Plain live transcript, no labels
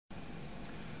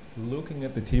looking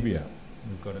at the tibia,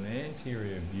 we've got an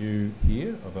anterior view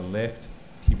here of a left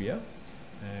tibia,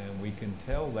 and we can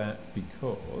tell that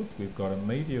because we've got a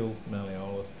medial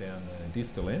malleolus down the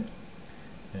distal end,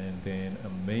 and then a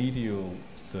medial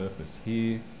surface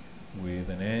here with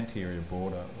an anterior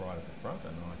border right at the front,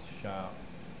 a nice sharp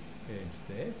edge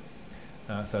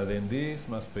there. So then this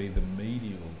must be the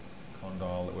medial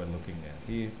condyle that we're looking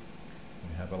at here.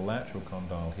 We have a lateral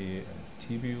condyle here and a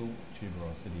tibial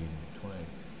tuberosity in between.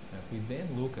 Now if we then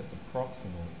look at the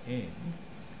proximal end,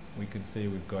 we can see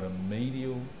we've got a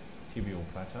medial tibial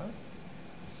plateau,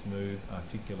 smooth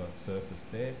articular surface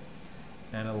there,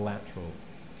 and a lateral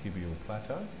tibial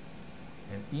plateau.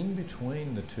 And in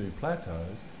between the two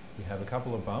plateaus, we have a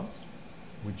couple of bumps,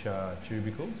 which are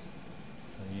tubercles.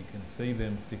 So you can see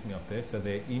them sticking up there. So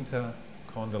they're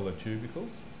intercondylar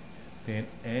tubercles. Then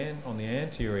on the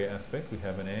anterior aspect, we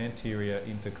have an anterior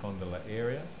intercondylar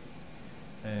area,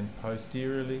 and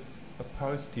posteriorly, a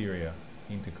posterior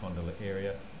intercondylar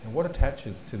area. And what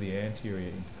attaches to the anterior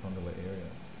intercondylar area?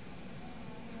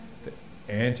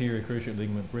 The anterior cruciate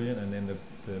ligament, brilliant, and then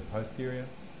the posterior?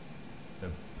 The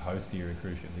posterior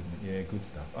cruciate ligament, yeah, good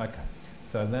stuff. Okay,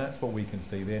 so that's what we can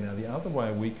see there. Now the other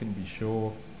way we can be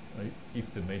sure,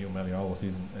 if the medial malleolus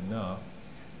isn't enough,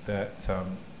 that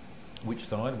which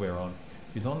side we're on,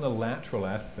 is on the lateral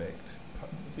aspect, a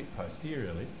bit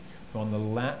posteriorly. So on the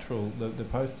lateral, the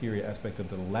posterior aspect of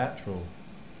the lateral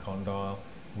condyle,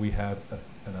 we have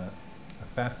a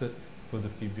facet for the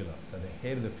fibula. So the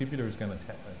head of the fibula is going to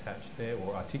attach there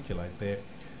or articulate there,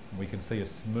 and we can see a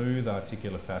smooth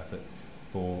articular facet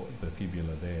for the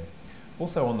fibula there.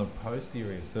 Also on the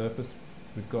posterior surface,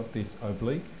 we've got this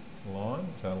oblique line,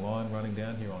 so a line running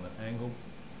down here on an angle,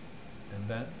 and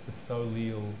that's the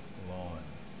soleal line.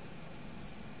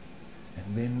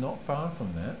 And then not far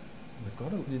from that, we've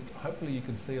got hopefully you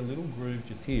can see a little groove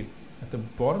just here. At the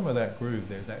bottom of that groove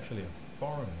there's actually a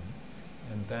foramen,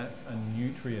 and that's a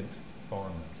nutrient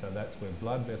foramen. So that's where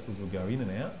blood vessels will go in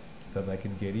and out so they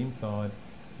can get inside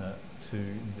to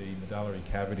the medullary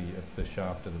cavity of the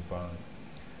shaft of the bone.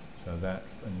 So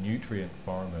that's a nutrient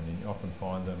foramen, and you often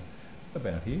find them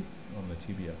about here on the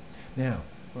tibia. Now,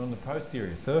 we're on the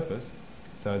posterior surface,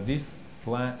 so this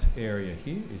flat area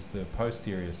here is the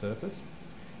posterior surface.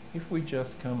 If we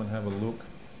just come and have a look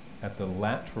at the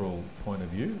lateral point of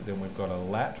view, then we've got a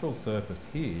lateral surface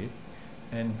here,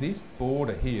 and this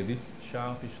border here, this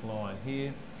sharpish line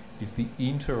here, is the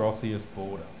interosseous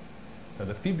border. So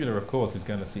the fibula, of course, is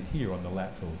going to sit here on the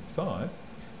lateral side,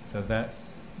 so that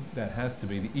has to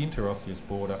be the interosseous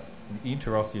border. An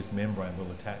interosseous membrane will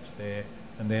attach there,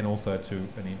 and then also to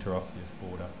an interosseous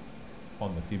border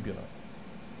on the fibula.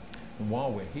 And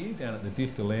while we're here, down at the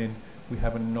distal end, we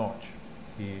have a notch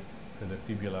here for the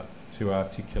fibula to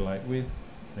articulate with.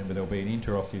 Remember, there'll be an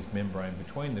interosseous membrane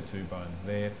between the two bones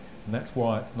there, and that's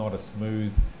why it's not a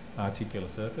smooth articular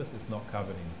surface. It's not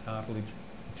covered in cartilage.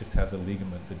 It just has a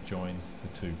ligament that joins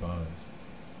the two bones.